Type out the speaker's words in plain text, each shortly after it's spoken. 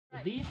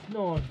These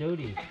no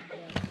dirty.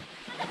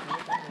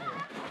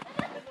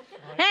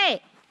 Hey,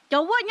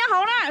 cháu vui nhá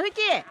hổ nè, Huy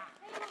chị.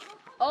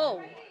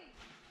 Oh.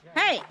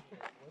 Hey,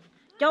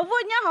 cháu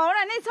vui nhá hổ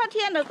nè, nên sao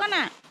thiên được con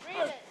nè.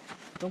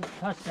 Don't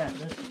touch that.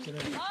 That's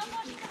gonna...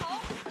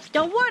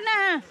 Cháu vui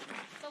nè.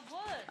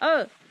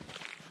 Ừ.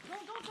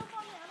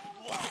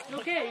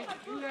 Okay,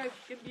 you guys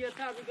can be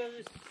attacked because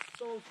it's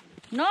so...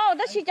 No,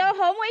 đó chỉ cho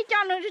hổ mới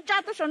cho nó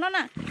cho tôi số nó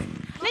nè.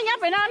 Nên nhá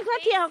phải non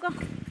thoát theo con.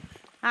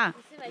 À.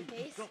 See my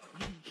face?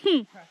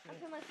 I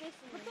put my face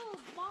in there.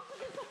 Mom,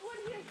 there's some wood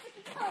here. Pick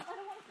it up. I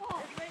don't want to fall.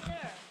 It's right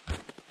there.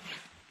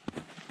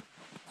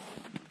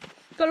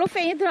 Có lúc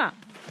phê như thế nào?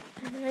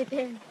 Right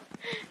there.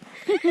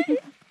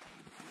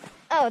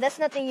 Oh, that's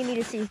nothing you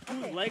need to see.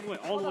 His leg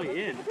went all the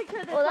way in.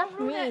 Oh, that's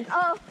me.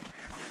 Oh.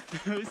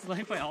 His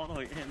leg went all the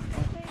way in.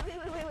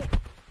 Wait.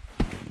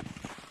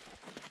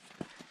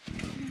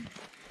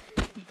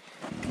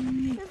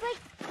 It's like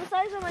the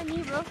size of my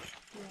knee, bro.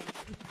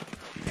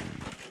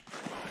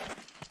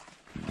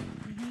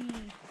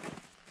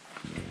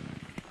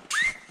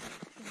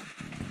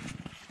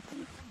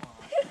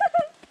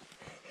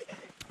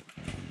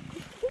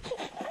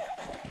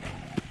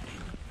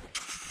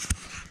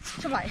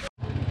 Come on.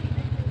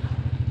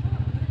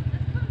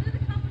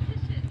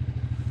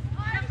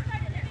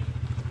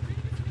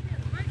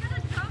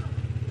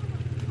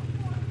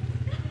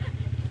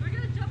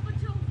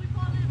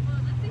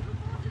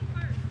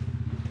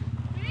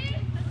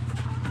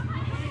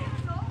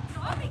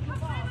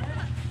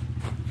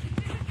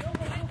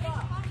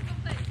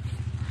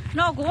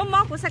 Nó của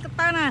móc của xe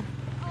cắt nè.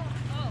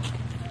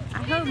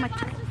 À hơn mà.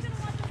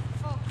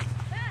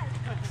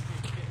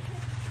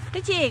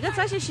 Cái gì cái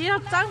số xí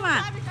hấp dẫn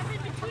mà.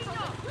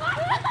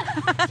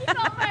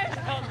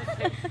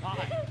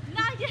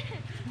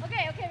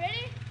 Okay,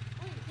 ready?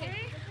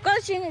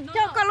 Con xin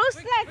cho con lúc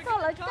slack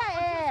con lại chạy.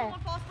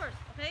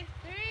 Okay?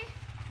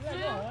 3, 2,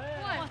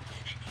 1.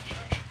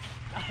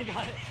 I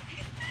got it.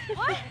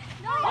 What?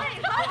 No, wait.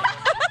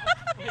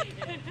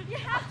 You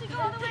have to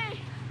go all the way.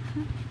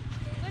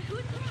 Wait, who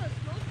threw a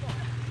snowball?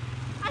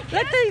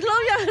 Lấy tiền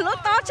lúa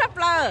to chắp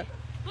lờ.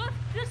 Look,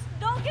 just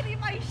don't get in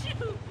my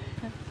shoe.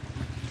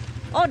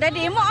 Ồ để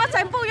đi mua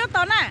xem bù vô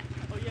tao nè.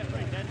 Oh yeah,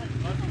 right.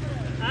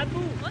 That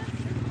boo.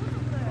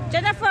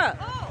 Jennifer.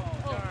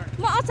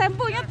 Mua xem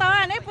bù vô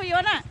tao nè, bù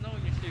vô nè. Snow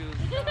in your shoes.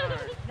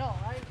 No,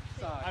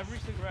 I've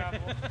reached the gravel.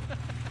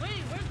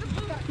 wait, where's the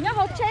boot? Nhớ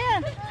hộp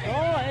xe.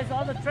 Oh, it's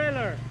on the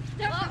trailer.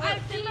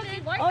 I've seen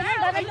it. Ồ nó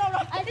đã đi.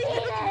 I think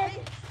it's okay.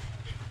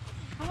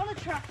 I want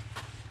to try.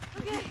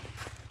 Okay.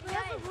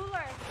 Where's the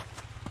ruler?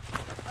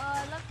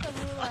 I left the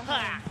ruler.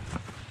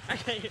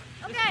 Okay.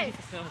 Okay.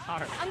 This snow is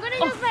hard. I'm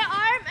gonna use my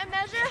arm and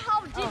measure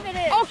how deep it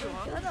is.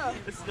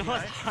 This snow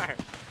is hard.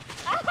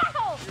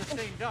 Ow! You're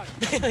saying duck.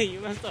 You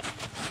messed up.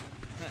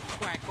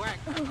 Quack, quack.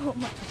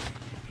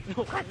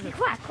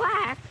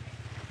 Quack.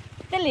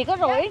 Cái lì có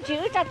rồi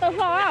chữ cho tôi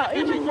lo,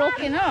 im lô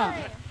kìa nó.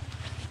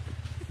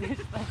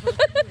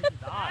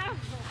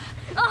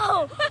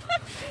 Oh!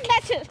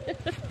 Catch it.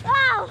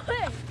 Ow!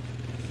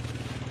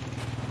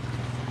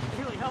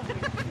 Really help me.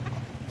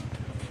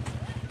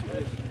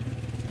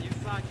 You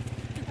suck.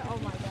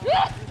 Oh my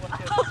god.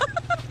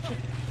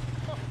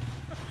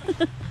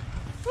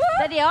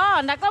 Đây đi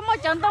ó, đã có một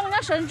trận đông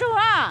nhá sân chú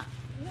ha.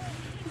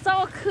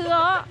 Sao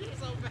khứa?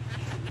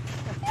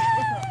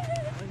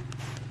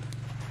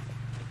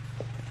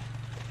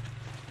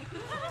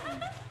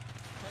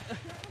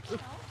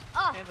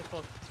 Hands are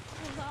close.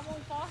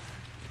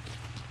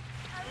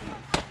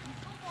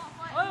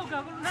 Oh,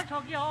 cả con nát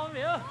chó kia không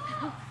biết.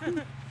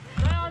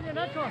 Sao như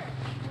nát chó?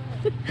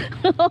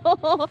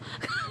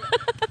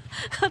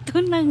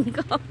 Tôi nâng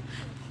con.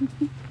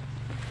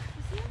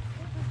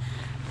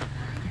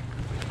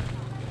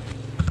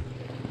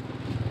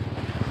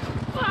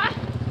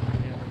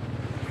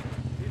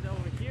 He's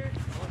over here.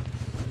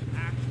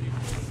 Actually.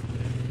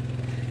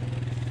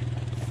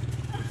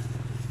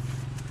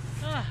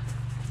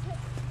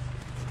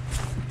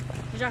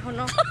 Ra con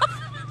nó.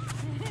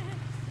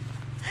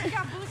 I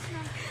got boots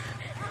now.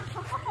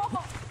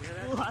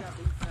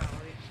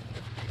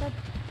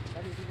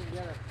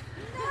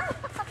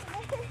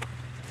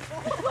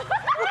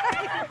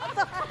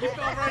 You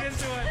fell right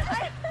into it.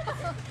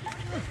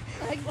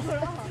 I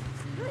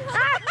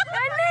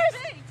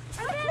missed!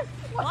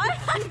 Why am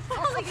I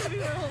falling if you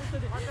were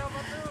holding it?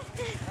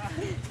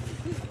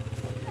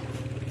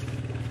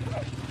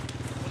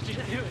 What you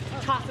do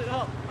is toss it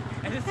up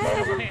and just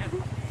use your hand.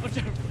 What's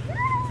your...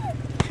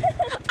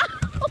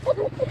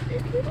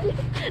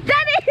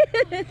 Daddy!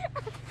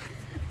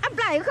 Áp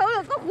lại không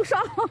được có cú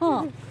sọ.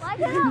 Why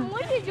can't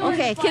what did you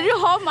Okay, can you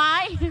hold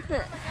my?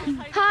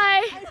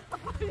 Hi.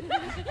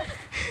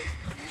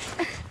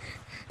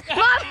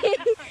 Mommy.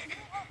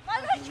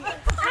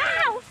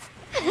 Ow!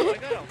 I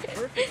got a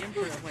perfect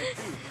imprint of my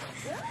food.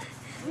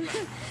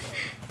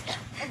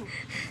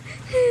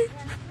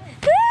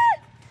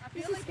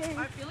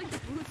 I feel like the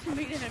boots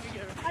made it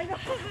heavier. I know.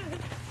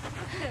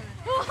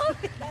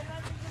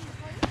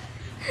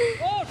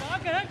 Oh, đó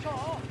cái đó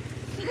chó.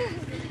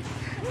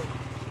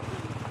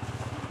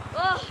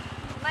 Oh,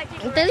 might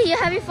take a Tới Kelly, you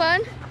having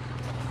fun?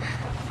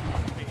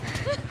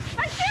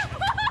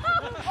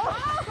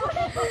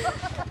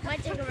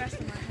 Might take a rest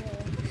in my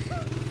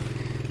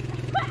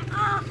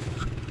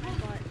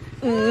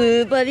hole.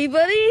 Ooh, buddy.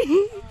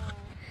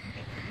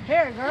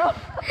 Here, girl.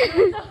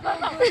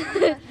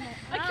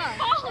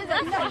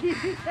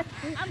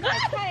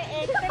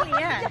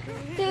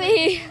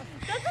 Kelly.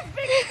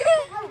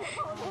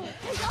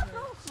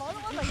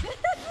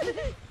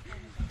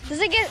 Does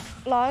it get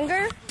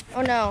longer?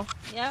 Oh no.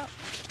 Yeah.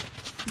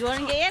 You want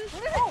to get in?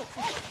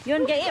 You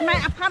want to get in my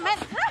apartment?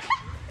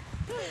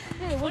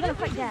 Hey, we're gonna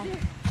fight Dad.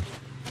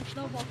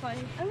 Snowball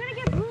fighting. I'm gonna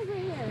get bruised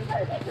right here.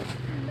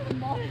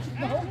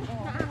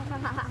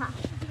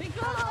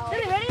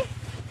 Kelly, ready?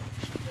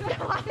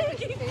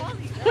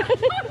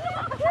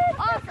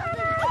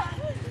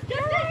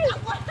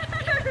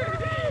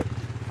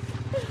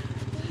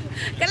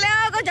 Cái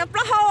leo có chụp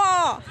nó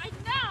hô.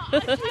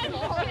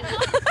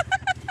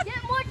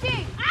 Get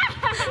Mochi!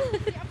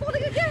 I'm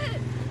pulling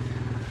again!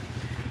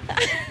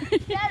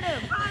 Get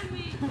him!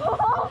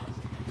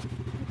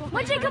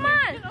 Mochi, come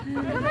on!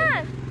 Come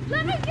on!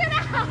 Let me get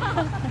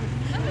out!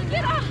 Let me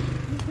get out!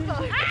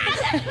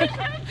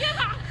 Let me get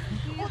out!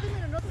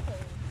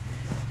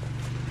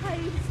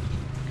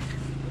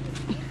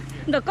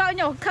 Được coi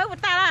nhổ khớp của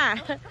ta là.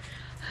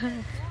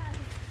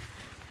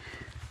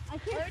 I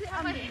can't sit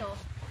on it though.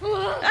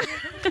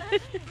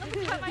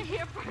 Cut my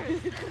hair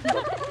first.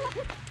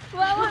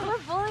 Well, we're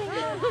bullying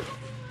you.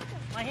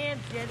 My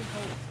hand's getting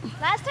cold.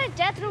 Last time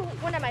Dad threw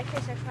one at my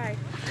face, I cried.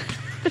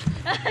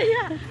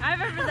 Yeah, I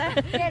remember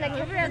that. Yeah, like,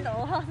 We were at the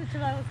old house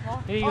until I was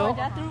small. Here you Oh, go.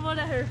 Dad threw one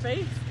at her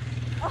face.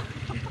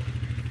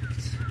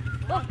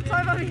 Oh,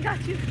 sorry, Mommy,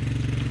 got you.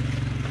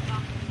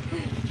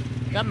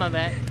 Got my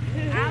back.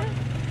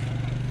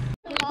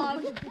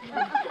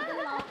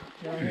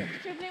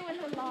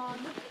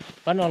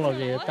 Bắn nó là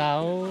gì?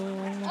 Tao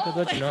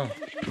tôi chỉ nó.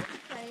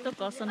 Tôi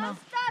có sân không?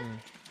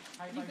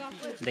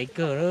 Lấy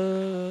cờ đó.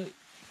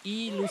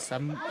 Ilu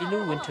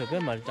winter cái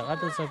mà chẳng có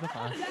tôi sao phải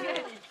hả?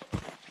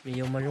 Vì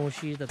dùng mà dùng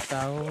xí tập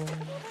tao.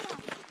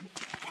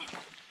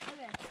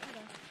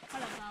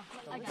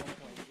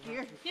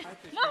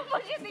 No,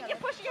 what do you think? You're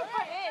pushing your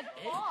foot in.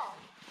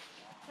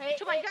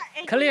 Oh my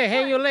God. Clear,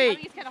 hang your leg.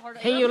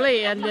 Hang your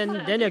leg and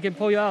then Daniel can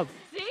pull you up.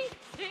 See?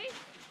 Okay,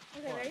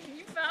 ready?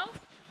 You fell.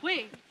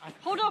 Wait,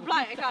 hold up,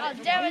 Light. I got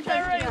it. Damn it,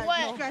 they're already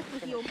wet. Scratch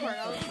the heel part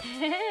out.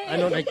 I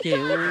know that kid.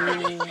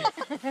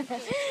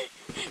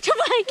 Chụp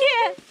ai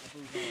kia.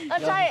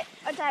 Untie it.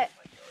 Untie it.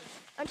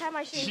 Untie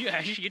my shoe. You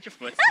actually get your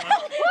foot.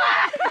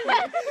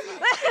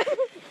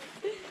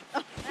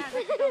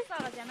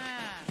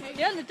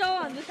 Yeah, the door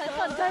on this side. Oh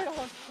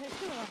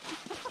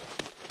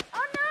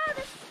no,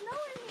 there's snow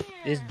in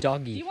here. It's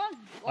doggy. You want?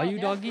 Are you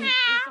doggy? There's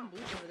some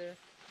boots over there.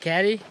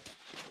 Caddy?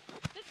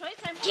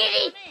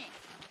 Kitty!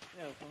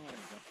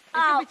 It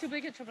could be too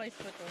big to place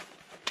foot though.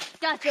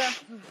 Gotcha.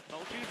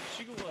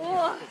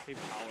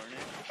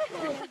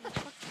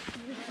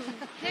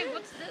 Hey,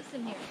 what's this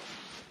in here?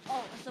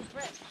 Oh, it's a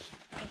brick.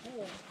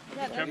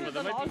 Yeah, there's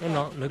the log.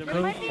 No, look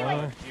There might be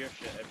like,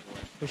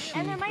 Pushy.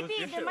 and there might be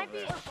a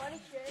funny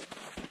shit.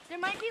 There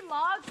might be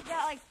logs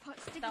that like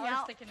sticking That one's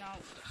out. sticking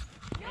out.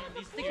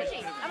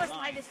 Okay, I'm gonna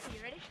slide this to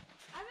you. Ready?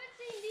 I haven't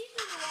seen these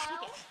in a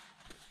while.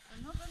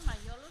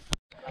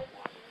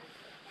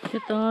 Cho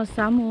to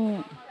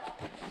samu.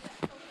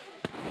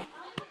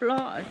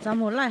 Lo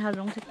samu lại hà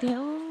rong thịt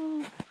tiêu.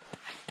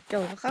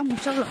 Trời có khác một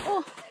chút là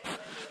ô.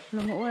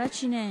 Là một ô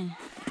chi nè.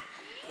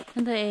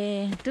 Nên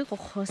thế tôi có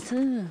khó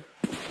xử.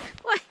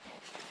 Ôi.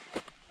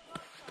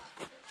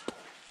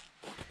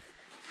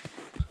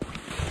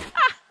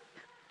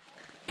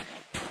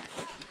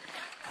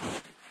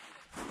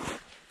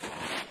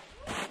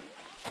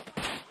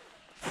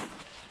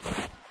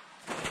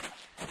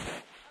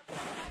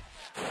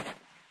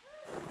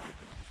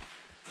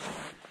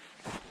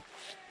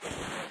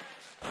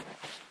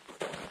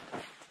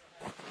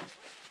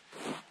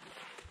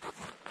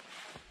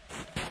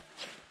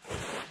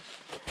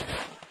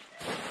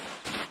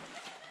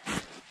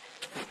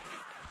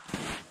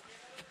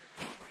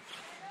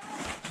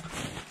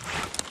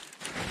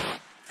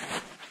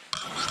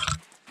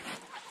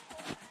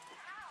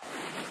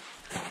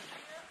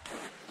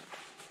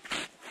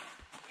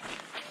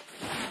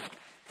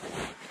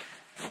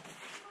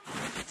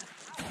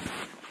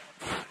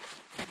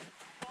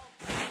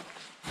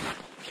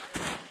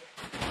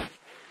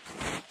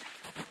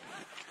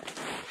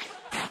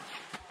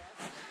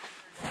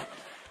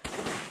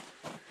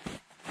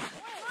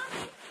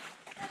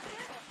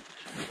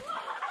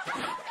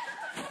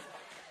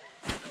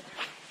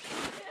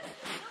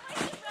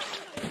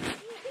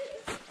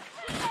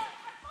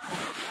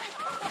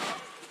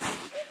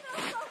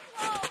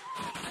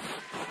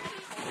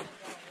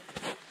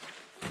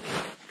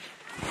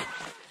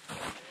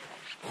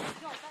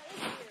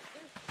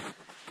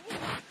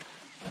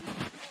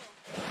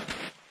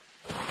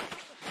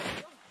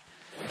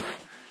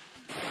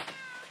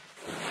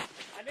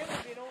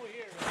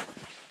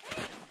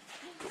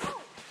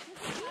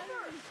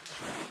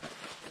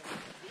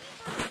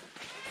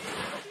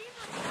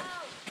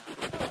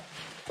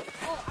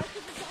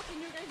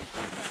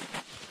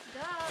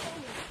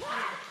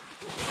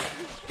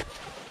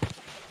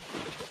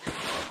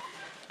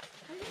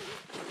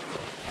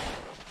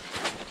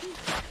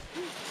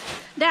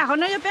 Nè, họ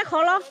nói cho bé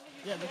khó lo.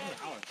 Yeah, this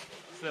is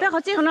ours. Bé khó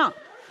chi họ nó.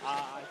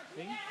 I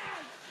think.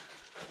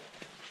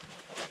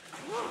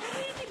 Where are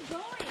you even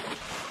going?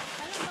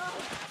 I don't know.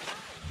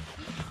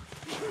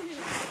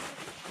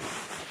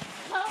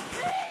 Help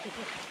me!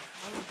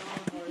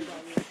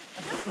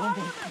 Just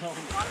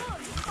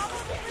follow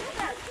the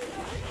footsteps.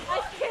 I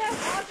can't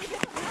walk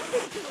because I'm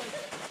nothing to it.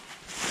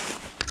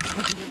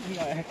 You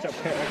got an extra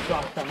pair of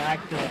Crocs on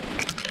accident.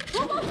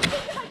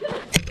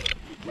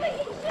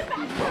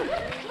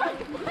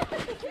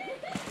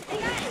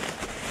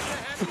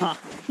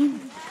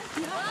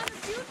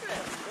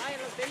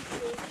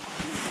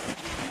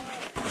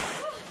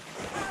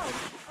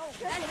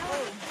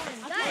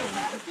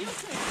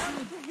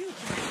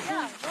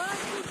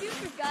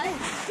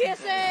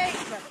 PSA!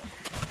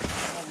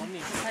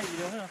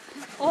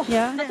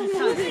 Dạ.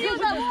 What video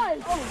that was?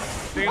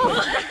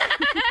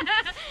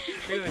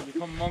 They like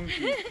become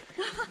monkey.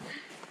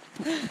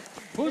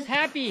 Who's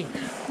happy?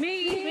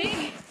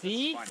 Me.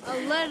 See? A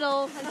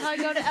little until I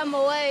go to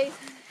MOA.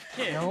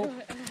 Kid, No.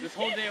 this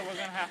whole day we're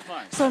gonna have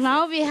fun. So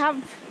now we have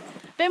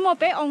bé mua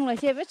bé ông là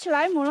chị bé chỉ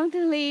lấy một lần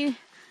thứ li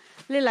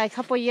like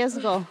couple years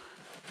ago.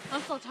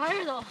 I'm so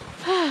tired though.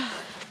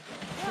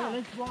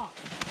 Let's walk.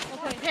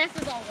 Okay,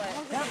 pants is all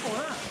wet. Careful,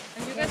 huh?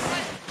 And you guys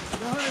went.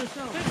 Go ahead and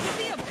show. Could it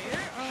be a bear?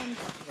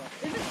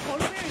 Is it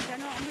polar bear in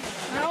general?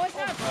 No, it's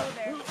not a polar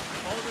bear.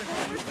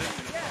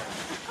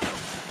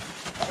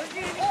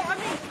 Oh,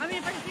 I mean,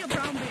 if I see a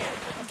brown bear.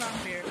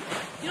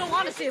 You don't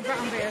want to see a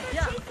brown bear.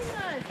 Yeah.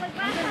 Like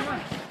last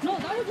time, No,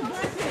 that was a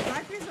black bear.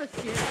 Black bears are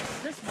scary.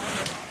 They're small.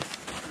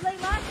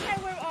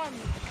 where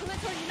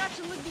Clint told you not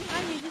to look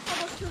behind me. Just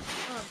almost took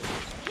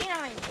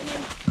canine and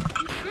then.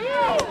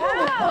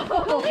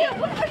 Oh, Leah,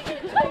 what are you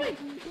doing?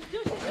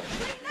 Dude, she's just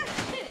playing that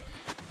shit.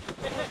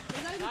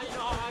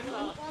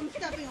 I'm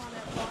stepping on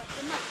it, but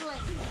I'm not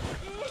playing.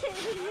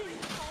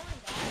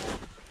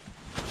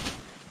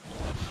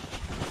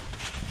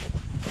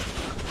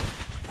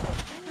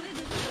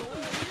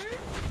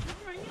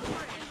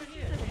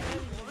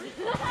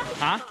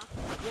 Huh?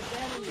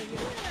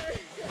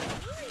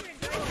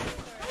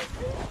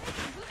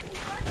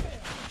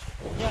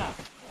 Yeah.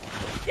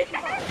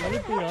 Let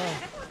it be on.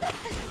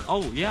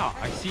 Oh yeah,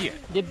 I see it.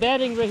 They're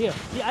bedding right here.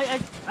 See, I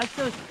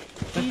still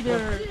see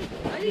their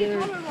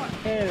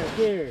hair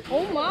here.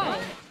 Oh my.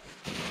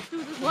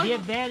 They're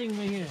bedding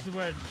right here. This is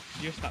where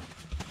your stuff.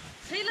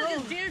 Hey, look,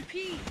 it's Deer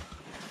P.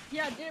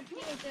 Yeah, Deer P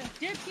right there.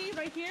 Deer P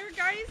right here,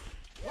 guys.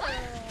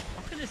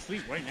 How can they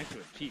sleep right next to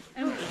a sheep?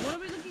 And what are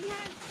we looking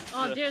at?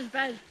 Oh, Deer's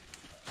bed.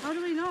 How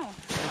do we know?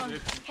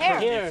 Hair.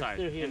 Here, Inside,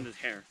 they're here. in this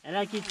hair. And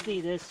I can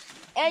see this.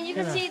 And you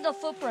can see the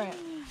footprint.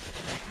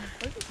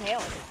 Where's his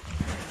tail?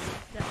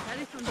 Yeah, that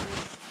is from Deer.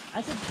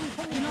 I said, please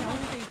hold You know on. how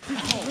they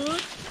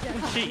good?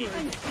 Sheep.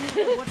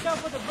 Watch out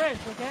for the branch,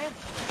 okay?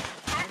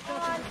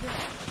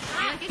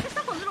 Yeah, get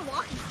yourself a little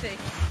walking stick.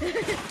 Well,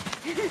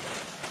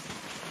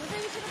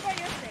 then you should have brought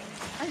your thing.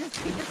 I just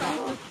picked this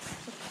up.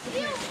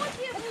 Leo, what's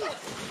here?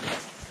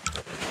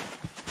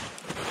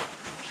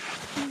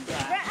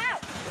 Get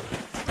out.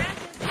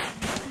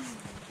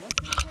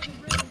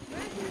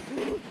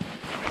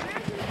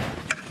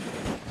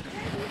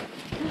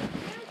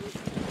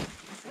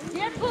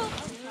 Deer poop.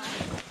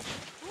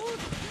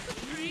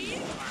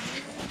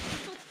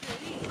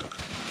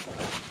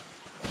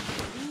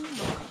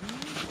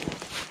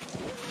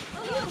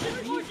 Leo, this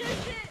is more deer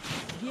shit.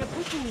 Yeah,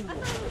 put you.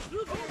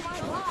 Oh my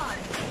god.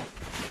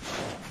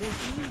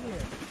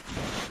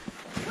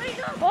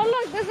 Oh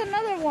look, there's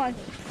another one.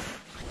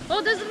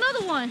 Oh, there's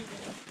another one.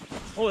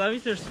 Oh, that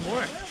means there's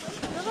more.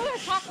 Those are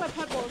chocolate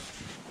pebbles.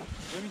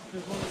 That means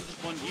there's only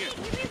just one here.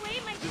 Give me way,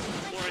 my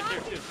More right there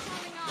dog too. is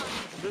coming on.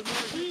 There's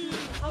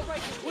more. Oh,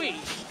 right. Wait.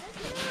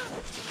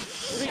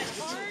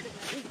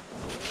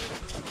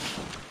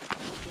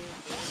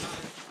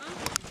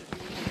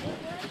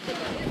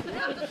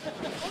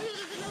 Oh, yeah,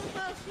 there's another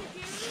pile of shit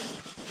here.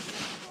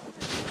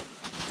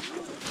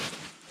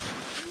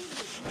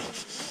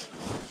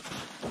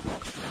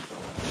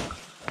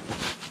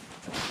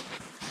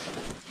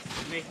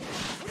 Make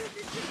What is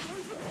this shit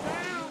going to the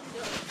ground?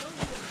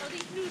 Are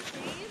these new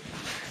trees?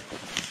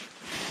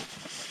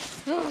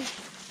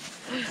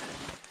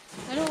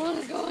 I don't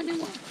want to go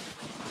anymore.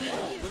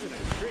 look at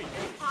that tree.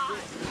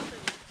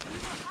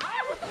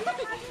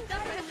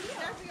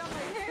 Stepping on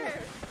my hair.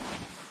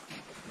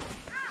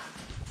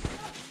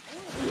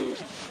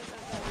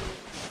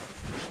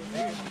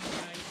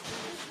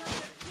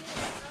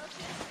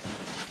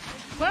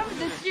 What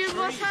did you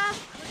must have?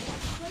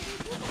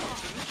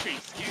 This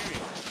tree's scary.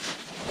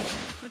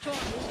 Which one?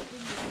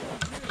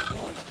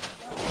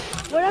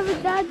 Whatever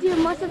that deer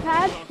must have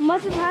had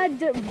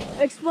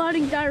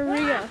exploding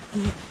diarrhea.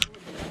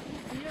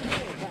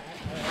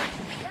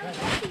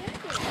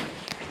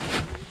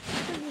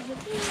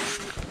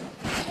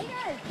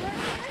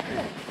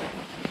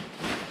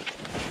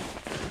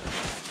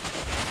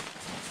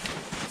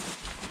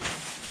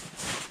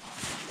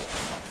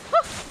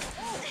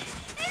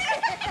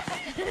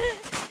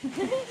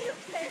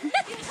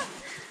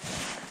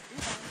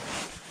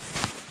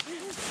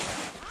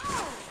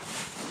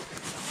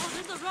 Oh,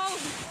 there's a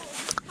road.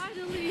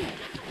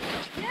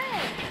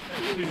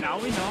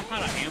 know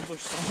how to ambush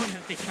someone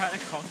if they try to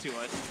come to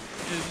us.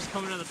 They're just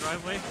coming down the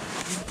driveway. You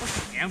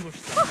fucking ambush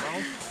them,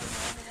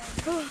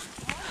 bro.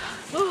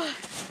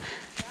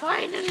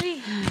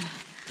 Finally.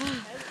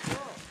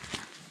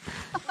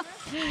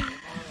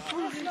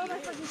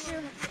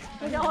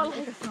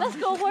 Let's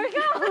go work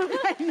out.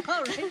 I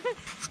know, right?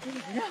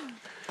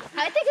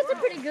 I think it's a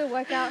pretty good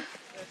workout.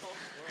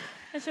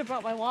 I should have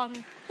brought my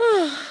water.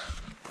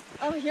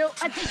 Oh, here,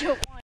 I think you're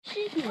one.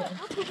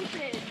 Look who we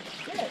did.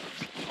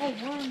 Oh,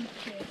 one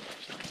kid.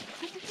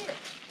 Who's the kid?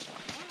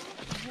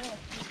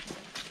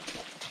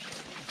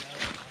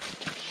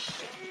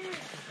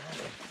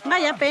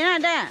 Ngay giờ bé này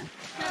đây.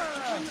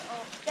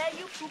 Dad,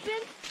 you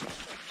pooping?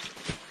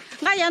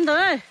 Ngay giờ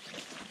tới.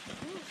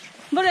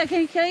 Bữa nay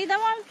khi khi đó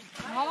không?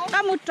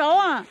 Có một chỗ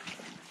à?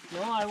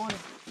 No, I want to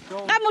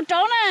go. Có một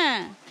chỗ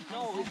nè. No,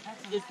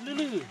 it's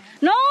Lulu.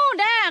 No,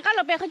 đây, có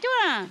một bé khơi chút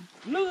à?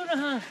 Lulu đó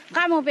ha.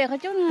 Có một bé khơi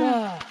chút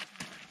nè.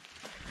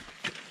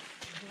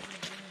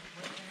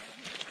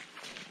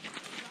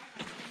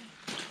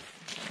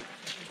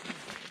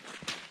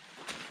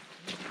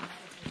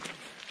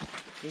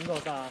 Tiếng gọi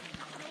ta.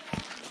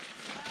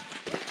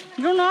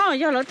 Lúc nó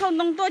giờ nó thôn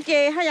đông tua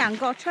chè hay dạng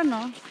cọt chân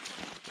nó.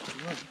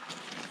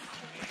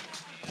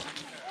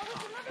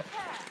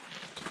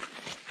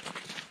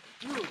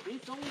 Look,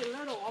 it's only a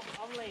little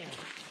of land.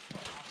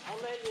 Our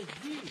land is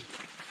deep.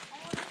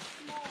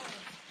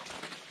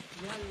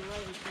 Yeah, you're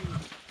right. It's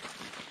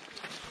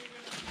deep.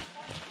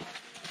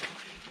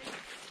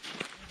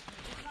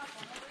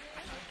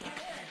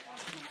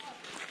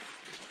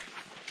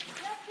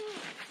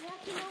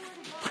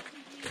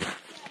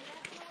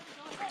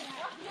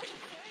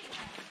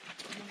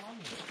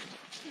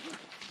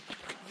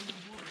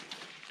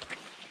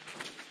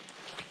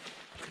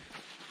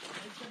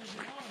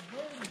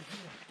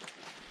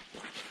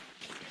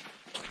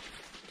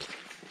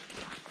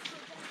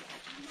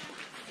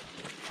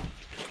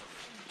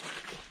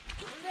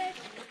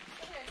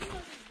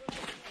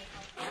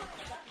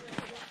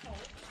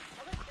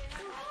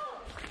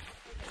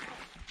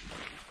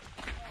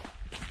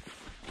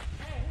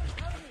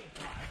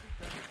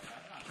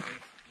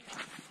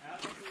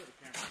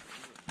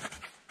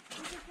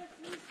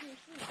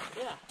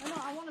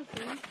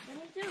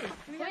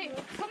 Wait,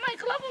 put my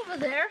glove over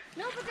there.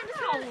 No, but then it's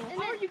gonna,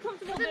 and then, you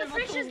comfortable but then the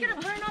friction is gonna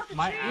burn off the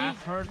My tree. ass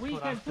hurts. We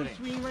but can I'm put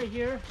sitting. swing right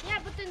here. Yeah,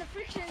 but then the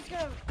friction is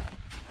gonna,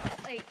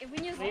 like, if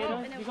we use the You rope know,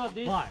 and then, because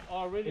this Why?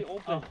 are really A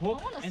open.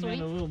 hook wanna and then a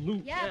swing. little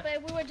loop. yeah, but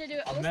if we were to do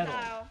it old metal.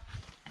 style.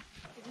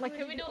 Like,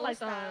 can we do like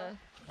the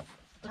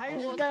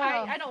Tires cool go. tie?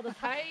 I know the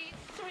tie.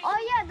 Swing. Oh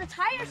yeah, the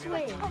tire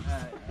swing.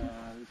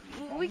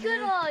 We could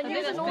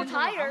use an old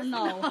tire.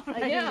 No, I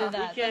Yeah. didn't do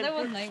that. We can That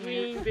was put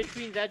nightmare. swing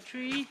between that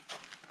tree.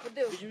 We'll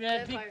do. Between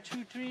that big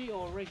two tree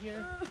or right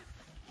here.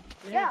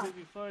 We Yeah. have to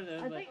be further,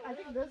 I but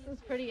think this is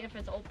pretty if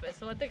it's open.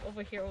 So I think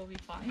over here will be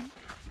fine.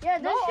 Yeah,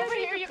 this No, should over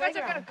be here the you guys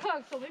are playground. gonna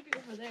cook, so maybe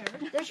over there.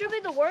 There should be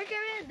the work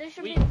area. There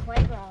should We- be the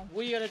playground.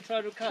 we gotta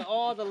try to cut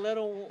all the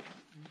little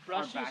Our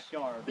brushes.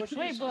 backyard.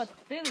 Wait, but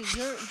Billy,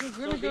 you're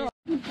really good.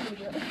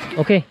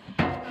 Ok.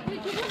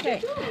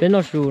 Bên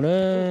nó sủ nó,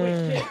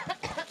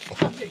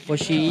 có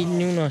xí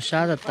nhưng nó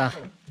xa thật ta.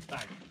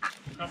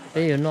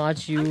 Bây giờ nó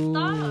chịu,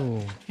 Nó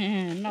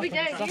Wait,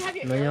 Dad, you have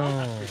your nó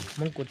yo,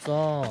 mong cột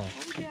gió.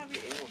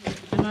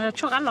 nó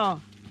chốt ăn lò.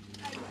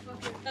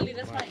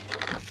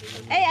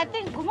 Ê, I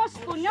think có một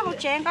spoon nhá, một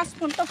chén có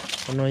spoon to.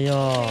 Còn nó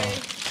yo,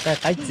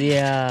 cái gì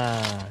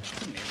à?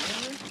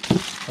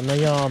 Còn nó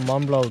yo,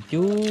 mắm lẩu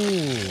chú.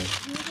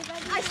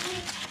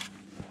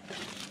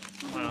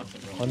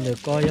 Còn được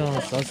coi yo,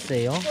 sốt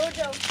xèo.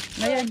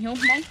 Nó là nhúng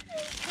móng.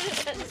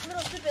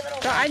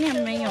 Cho anh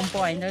em mình dùng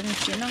bòi nó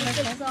chỉ nó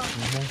cái sao.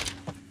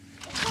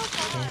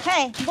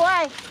 Hey,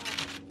 boy.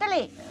 Đây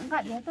này,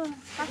 gọi điện tôi.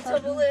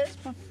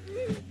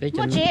 Bây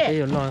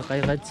giờ nó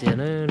cái gì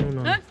nữa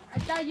nó.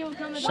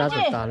 Xa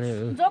thật ta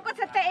nữa. Rồi có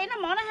thật tệ nó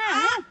món này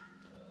ha.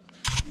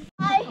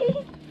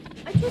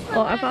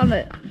 Oh, I found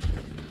it.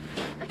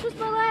 I twist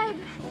my leg.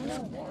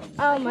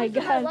 Oh my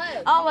god.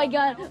 Oh my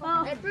god.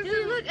 Oh.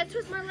 Dude, look, I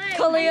twist my leg.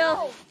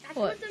 Khalil. I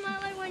What? twisted my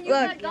leg when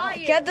you got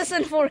you. Get this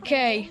in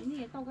 4K.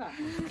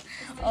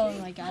 Oh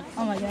my god.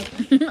 Oh my god.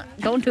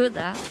 Don't do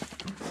that.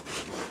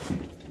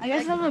 I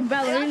guess I'm a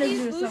ballerina These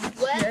do boots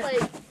something. wet,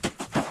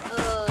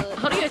 like,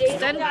 How do you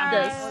extend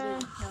this?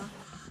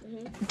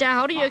 Dad,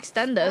 how do you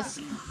extend this?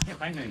 Can't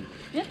find any.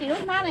 Nhớ tí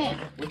lúc má này.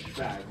 Which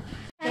bag?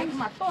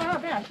 Mặt tôi ở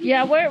đây.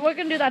 Yeah, we're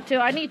gonna do that too.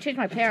 I need to change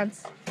my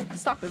pants.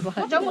 Stop it, but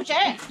Cho một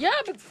chén. yeah,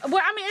 but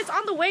well, I mean it's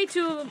on the way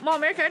to Mall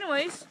America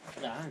anyways.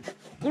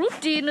 Group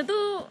D nữa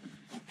tu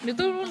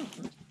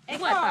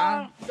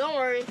what? Don't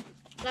worry.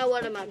 I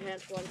wet in my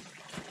pants once.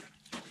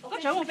 Có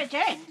cho một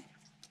chén.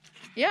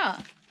 Yeah.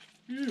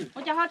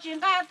 Ủa cho họ chuyện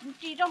ta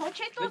chỉ cho họ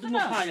chết tôi Cái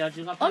nữa.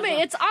 I mean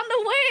it's on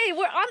the way.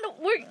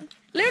 We're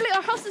literally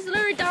our house is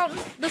literally down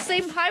the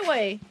same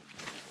highway.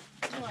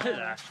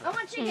 I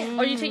want chicken.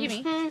 Are you taking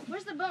me?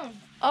 Where's the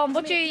bone?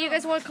 But you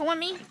guys want to come with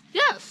me?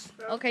 Yes.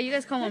 Okay, you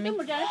guys come with me.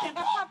 Một chén chuyện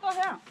có pháp tôi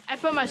ha. I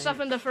put my stuff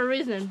in there for a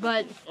reason,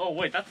 but Oh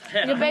wait, that's the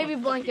head. your baby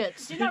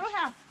blankets. Chị nào đó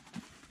ha.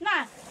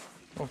 Nè.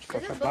 Không chỉ có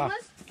các ba.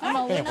 I'm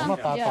a Cái này có mà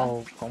ba winner.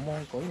 tàu có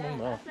mong có mong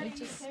nữa.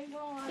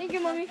 Thank you,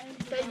 mommy.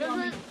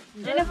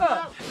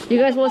 You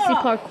guys want to see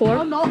parkour?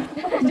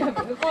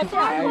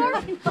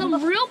 Some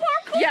real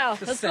parkour? Yeah.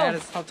 Just sad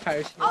as how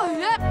tired she is. Oh,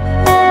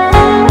 yeah.